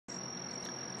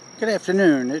Good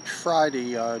afternoon. It's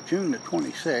Friday, June the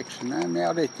 26th, and I'm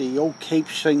out at the old Cape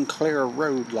Sinclair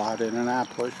Road lot in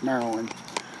Annapolis, Maryland,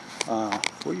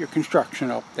 for your construction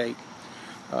update.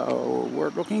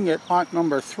 We're looking at lot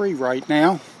number 3 right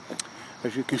now.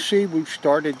 As you can see, we've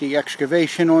started the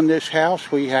excavation on this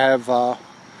house. We have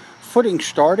footing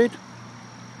started.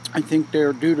 I think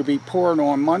they're due to be poured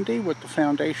on Monday, with the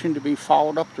foundation to be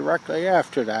followed up directly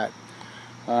after that.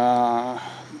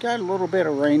 Got a little bit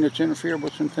of rain that's interfered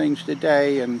with some things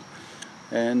today, and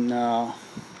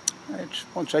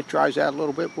once that dries out a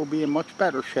little bit, we'll be in much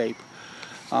better shape.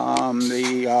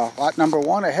 Lot number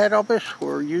 1 ahead of us,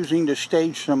 we're using to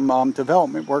stage some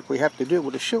development work we have to do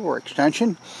with a sewer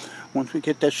extension. Once we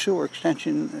get that sewer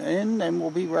extension in, then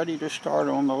we'll be ready to start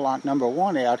on the lot number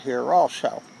 1 out here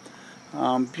also.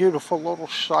 Beautiful little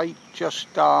site,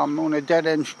 just on a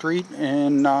dead-end street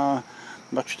in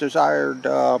much desired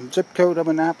zip code of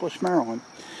Annapolis, Maryland.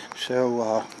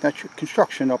 So that's your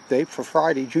construction update for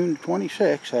Friday, June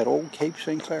 26th at Old Cape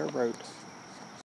Sinclair Road.